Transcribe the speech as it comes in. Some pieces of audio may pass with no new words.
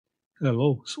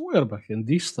Hello, so we're back, and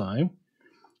this time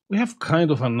we have kind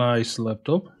of a nice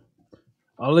laptop,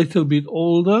 a little bit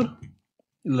older,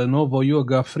 Lenovo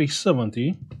Yoga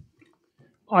 370,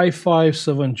 i5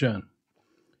 7th Gen.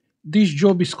 This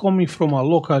job is coming from a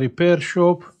local repair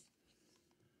shop,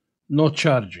 not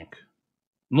charging.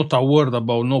 Not a word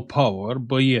about no power,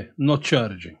 but yeah, not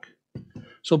charging.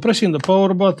 So pressing the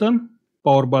power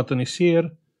button is here,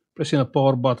 pressing the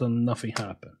power button, nothing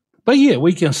happened. But yeah,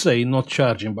 we can say not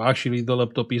charging, but actually the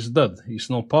laptop is dead.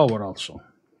 It's no power also.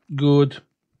 Good.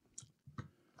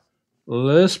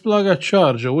 Let's plug a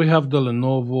charger. We have the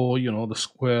Lenovo, the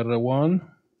square one.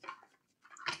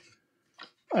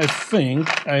 I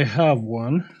think I have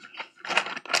one.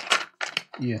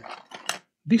 Yeah,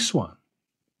 this one.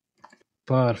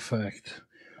 Perfect.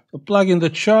 So plug in the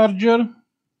charger.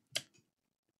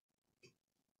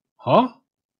 Huh?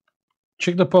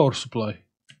 Check the power supply.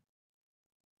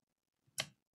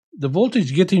 The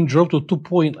voltage getting dropped to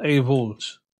 2.8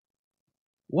 volts.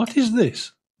 What is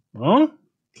this? Huh?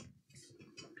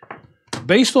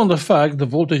 Based on the fact the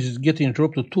voltage is getting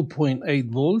dropped to 2.8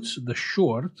 volts, the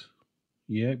short,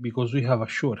 yeah, because we have a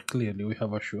short, clearly we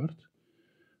have a short,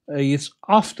 it's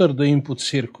after the input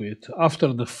circuit,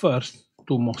 after the first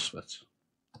two MOSFETs.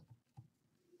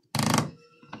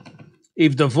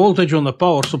 If the voltage on the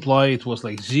power supply it was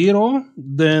like 0,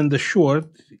 then the short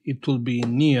it will be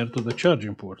near to the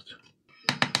charging port.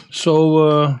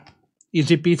 So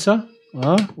easy pizza?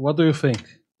 What do you think?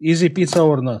 Easy pizza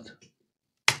or not?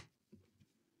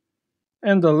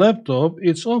 And the laptop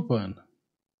it's open.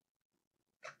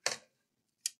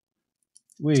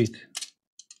 Wait.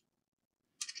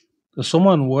 Does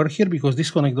someone work here? Because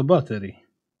disconnect the battery.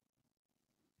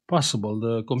 Possible.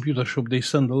 The computer shop they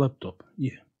send the laptop.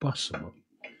 Yeah, possible.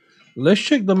 Let's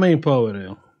check the main power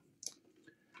rail.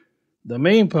 The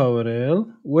main power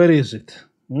rail, where is it?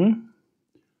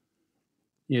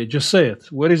 Yeah, just say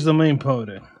it. Where is the main power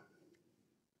rail?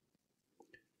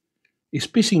 It's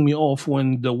pissing me off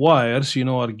when the wires,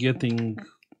 are getting,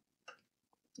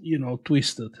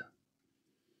 twisted.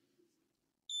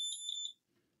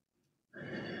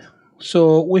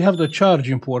 So we have the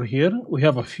charging port here. We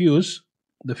have a fuse.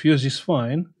 The fuse is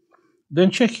fine. Then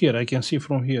check here. I can see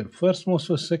from here. First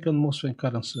MOSFET, second MOSFET,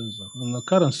 current sensor. On the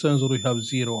current sensor, we have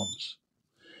 0 ohms.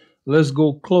 Let's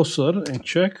go closer and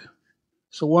check.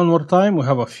 So one more time, we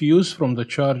have a fuse from the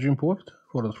charging port,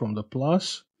 from the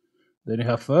plus. Then you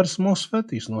have first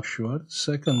MOSFET, is not short.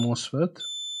 Second MOSFET.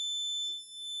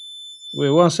 Wait,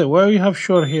 one second, why you have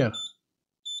short here?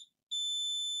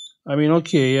 I mean,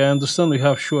 okay, I understand we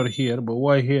have short here, but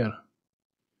why here?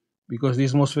 Because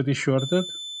this MOSFET is shorted?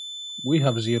 We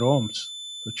have 0 ohms.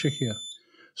 So check here.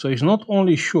 So it's not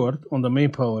only short on the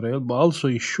main power rail, but also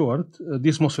is short.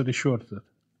 This MOSFET is shorted.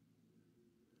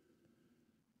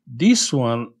 This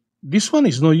one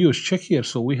is no use. Check here.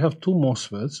 So we have two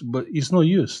MOSFETs, but it's not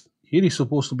used. Here is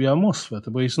supposed to be a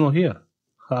MOSFET, but it's not here.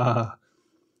 I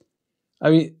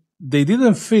mean, they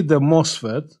didn't fit the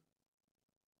MOSFET,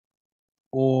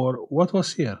 or what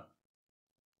was here?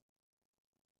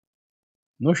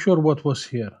 Not sure what was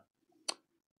here.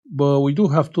 But we do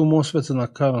have two MOSFETs and a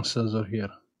current sensor here.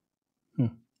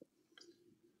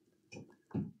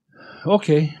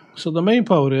 Okay, so the main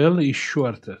power rail is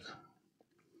shorted.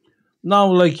 Now,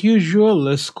 like usual,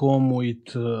 let's come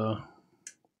with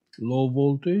low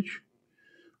voltage.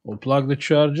 I'll plug the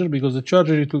charger, because the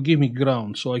charger it will give me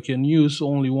ground, so I can use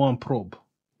only one probe.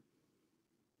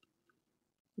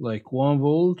 Like 1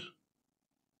 volt.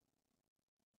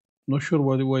 Not sure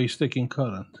why it's taking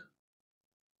current.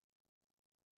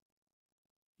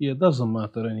 Yeah, it doesn't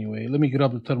matter anyway. Let me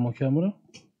grab the thermal camera.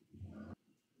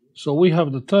 So we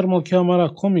have the thermal camera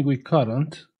coming with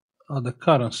current at the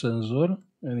current sensor,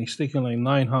 and it's taking like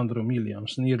 900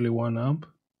 milliamps, nearly 1 amp.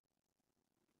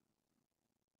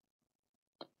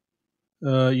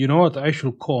 You know what? I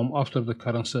should come after the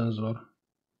current sensor.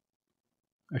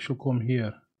 I should come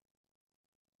here.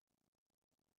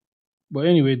 But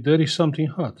anyway, there is something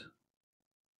hot.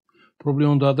 Probably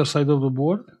on the other side of the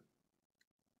board.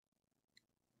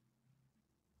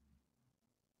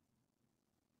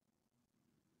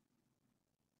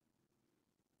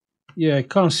 Yeah, I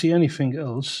can't see anything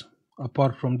else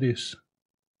apart from this.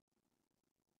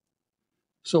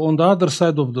 So on the other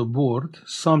side of the board,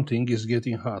 something is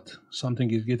getting hot. Something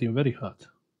is getting very hot.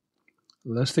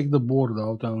 Let's take the board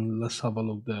out and let's have a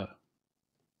look there.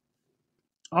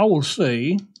 I will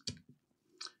say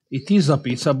it is a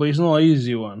pizza, but it's not an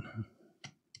easy one.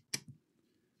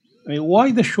 I mean,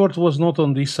 why the short was not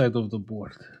on this side of the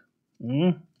board?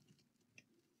 And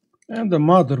the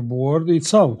motherboard,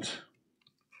 it's out.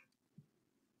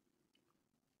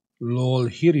 Lol,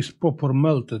 here is proper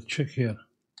melted. Check here.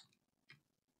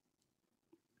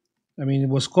 I mean, it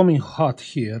was coming hot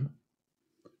here,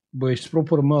 but it's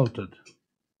proper melted.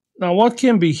 Now, what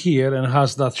can be here and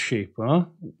has that shape, huh?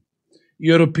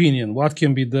 Your opinion, what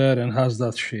can be there and has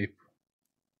that shape?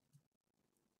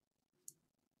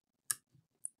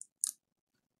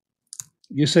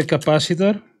 You say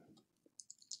capacitor?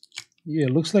 Yeah,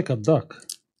 looks like a duck.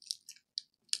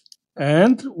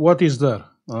 And what is there?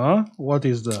 Huh? What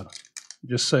is there?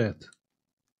 Just say it.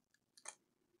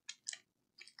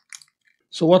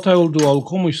 So what I will do, I'll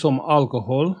come with some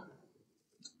alcohol.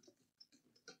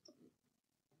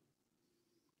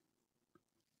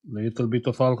 Little bit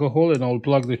of alcohol, and I'll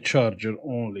plug the charger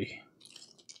only.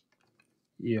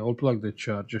 Yeah, I'll plug the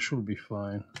charger, should be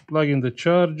fine. Plug in the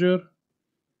charger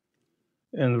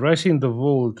and raising the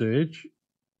voltage.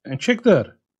 And check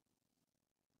there.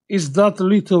 Is that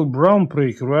little brown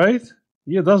prick, right?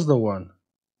 Yeah, that's the one.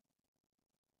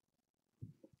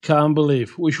 Can't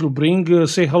believe. We should bring,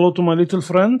 say hello to my little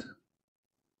friend.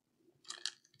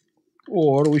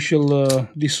 Or we shall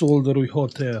desolder with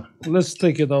hot air. Let's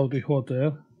take it out with hot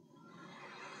air.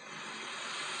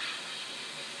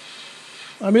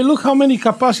 I mean, look how many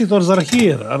capacitors are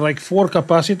here. Are like 4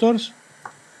 capacitors.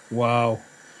 Wow.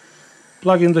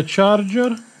 Plug in the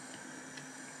charger.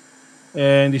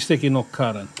 And it's taking no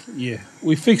current. Yeah,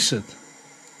 we fix it.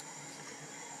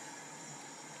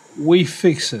 We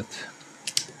fix it.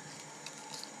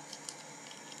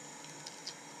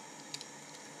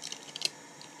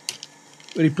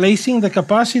 Replacing the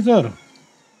capacitor.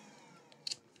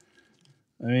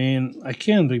 I mean, I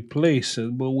can replace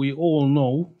it, but we all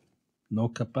know no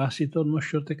capacitor, no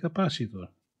short capacitor.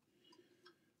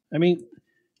 I mean,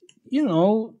 you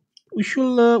know, we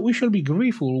should be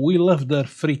grateful we left there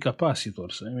 3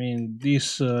 capacitors. I mean,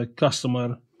 this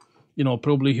customer, you know,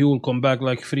 probably he will come back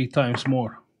like 3 times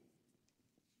more.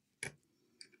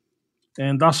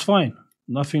 And that's fine.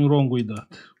 Nothing wrong with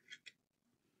that.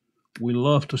 We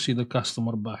love to see the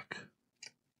customer back.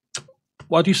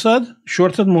 What you said?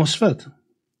 Shorted MOSFET.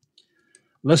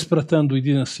 Let's pretend we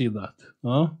didn't see that.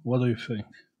 Huh? What do you think?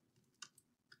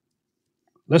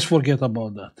 Let's forget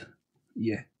about that.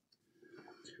 Yeah.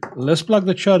 Let's plug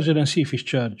the charger and see if it's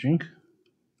charging.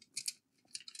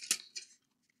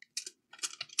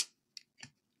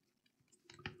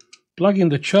 Plug in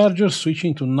the charger,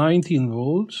 switching to 19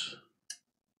 volts.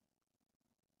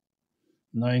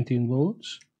 19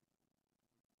 volts.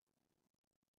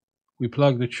 We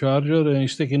plug the charger and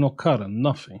it's taking no current,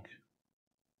 nothing.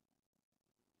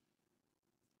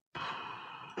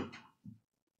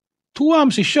 Two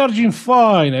amps is charging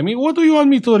fine. I mean, what do you want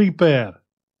me to repair?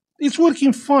 It's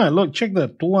working fine. Look, check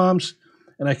that. 2 amps,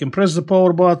 and I can press the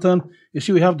power button. You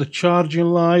see, we have the charging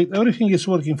light. Everything is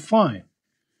working fine.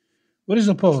 Where is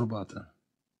the power button?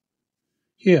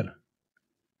 Here.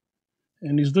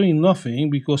 And it's doing nothing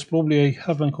because probably I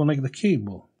haven't connected the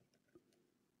cable.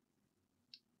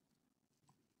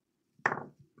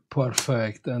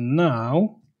 Perfect. And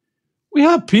now we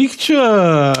have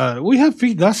picture. We have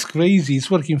picture. That's crazy.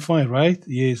 It's working fine, right?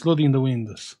 Yeah, it's loading the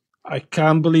windows. I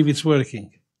can't believe it's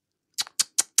working.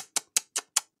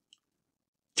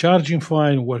 Charging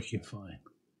fine, working fine.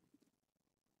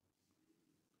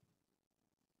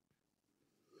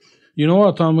 You know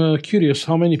what? I'm curious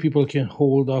how many people can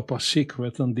hold up a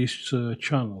secret on this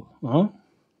channel. Huh?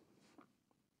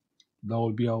 That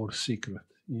will be our secret.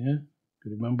 Yeah?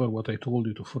 Remember what I told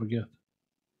you to forget.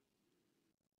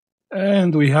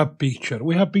 And we have picture.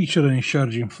 We have picture and it's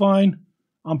charging fine.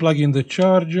 Unplugging the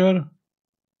charger.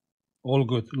 All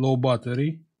good. Low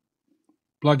battery.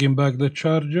 Plugging back the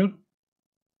charger.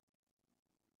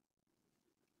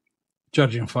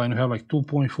 Charging fine. We have like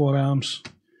 2.4 amps.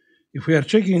 If we are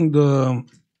checking the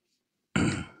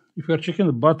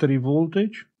battery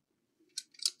voltage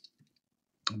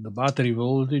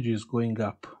is going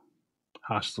up.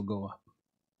 Has to go up.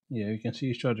 Yeah, you can see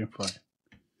it's charging fine.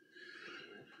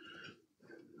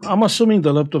 I'm assuming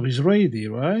the laptop is ready,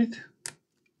 right?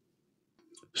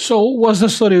 So, what's the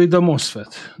story with the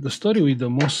MOSFET? The story with the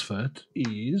MOSFET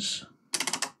is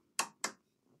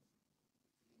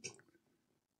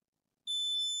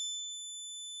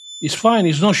it's fine.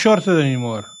 It's not shorted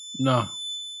anymore. No,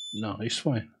 it's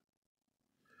fine.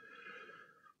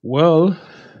 Well,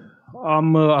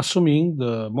 I'm assuming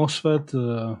the MOSFET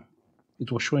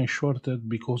it was showing shorted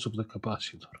because of the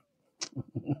capacitor.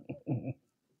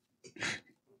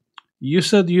 You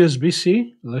said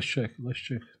USB-C? Let's check.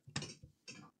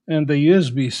 And the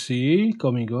USB-C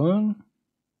coming on.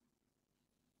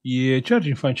 Yeah,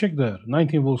 charging fine. Check there.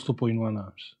 19 volts, 2.1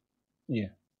 amps. Yeah,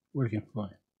 working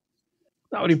fine.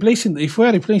 Now, if we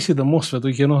are replacing the MOSFET,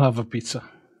 we cannot have a pizza.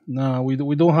 No,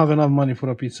 we don't have enough money for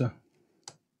a pizza.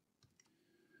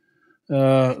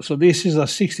 So this is a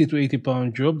 60 to 80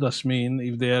 pound job. That means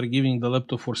if they are giving the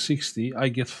laptop for 60, I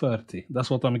get 30. That's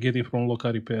what I'm getting from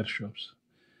local repair shops.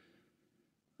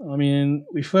 I mean,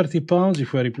 with 30 pounds,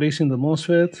 if we're replacing the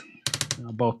MOSFET,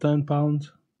 about 10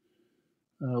 pounds,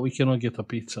 we cannot get a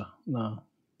pizza. No.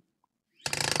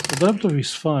 So the laptop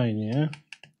is fine, yeah?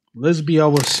 Let's be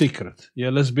our secret. Yeah,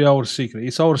 let's be our secret.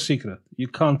 It's our secret. You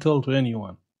can't tell to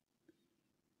anyone.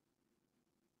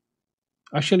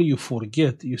 Actually, you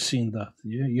forget you've seen that.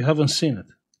 Yeah, you haven't seen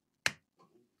it.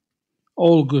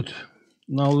 All good.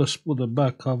 Now let's put the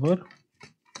back cover.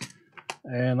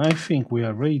 And I think we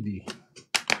are ready.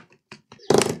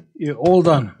 Yeah, all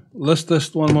done. Let's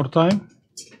test one more time.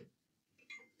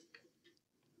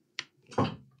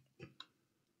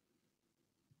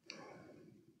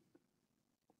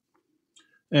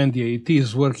 And yeah, it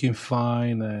is working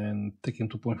fine and taking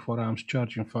 2.4 amps,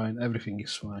 charging fine, everything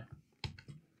is fine.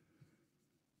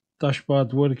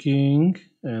 Touchpad working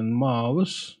and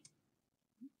mouse,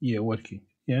 yeah, working.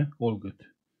 Yeah, all good.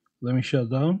 Let me shut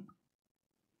down.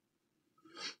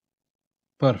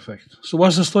 Perfect. So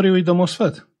what's the story with the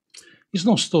MOSFET? It's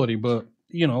no story, but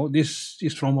you know, this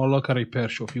is from a local repair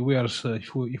shop. If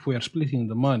we are splitting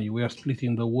the money, we are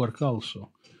splitting the work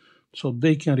also. So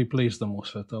they can replace the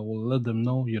MOSFET. I will let them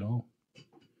know, you know,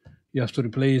 you have to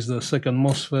replace the second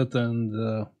MOSFET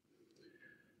and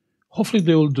hopefully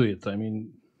they will do it. I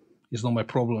mean, it's not my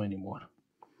problem anymore.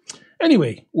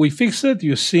 Anyway, we fixed it.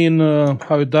 You've seen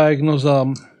how you diagnose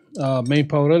a main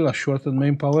power rail, a shortened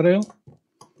main power rail.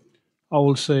 I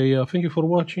will say thank you for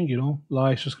watching, you know,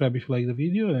 like, subscribe if you like the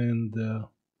video, and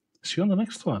see you on the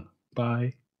next one.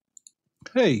 Bye.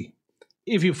 Hey,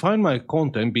 if you find my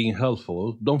content being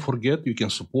helpful, don't forget you can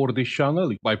support this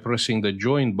channel by pressing the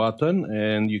join button,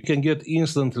 and you can get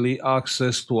instantly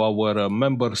access to our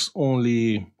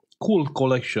members-only cool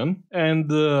collection and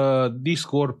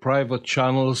Discord private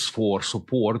channels for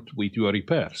support with your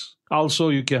repairs. Also,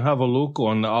 you can have a look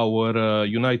on our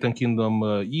United Kingdom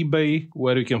eBay,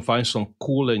 where you can find some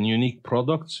cool and unique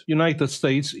products, United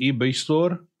States eBay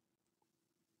store,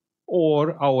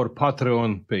 or our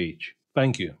Patreon page.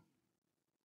 Thank you.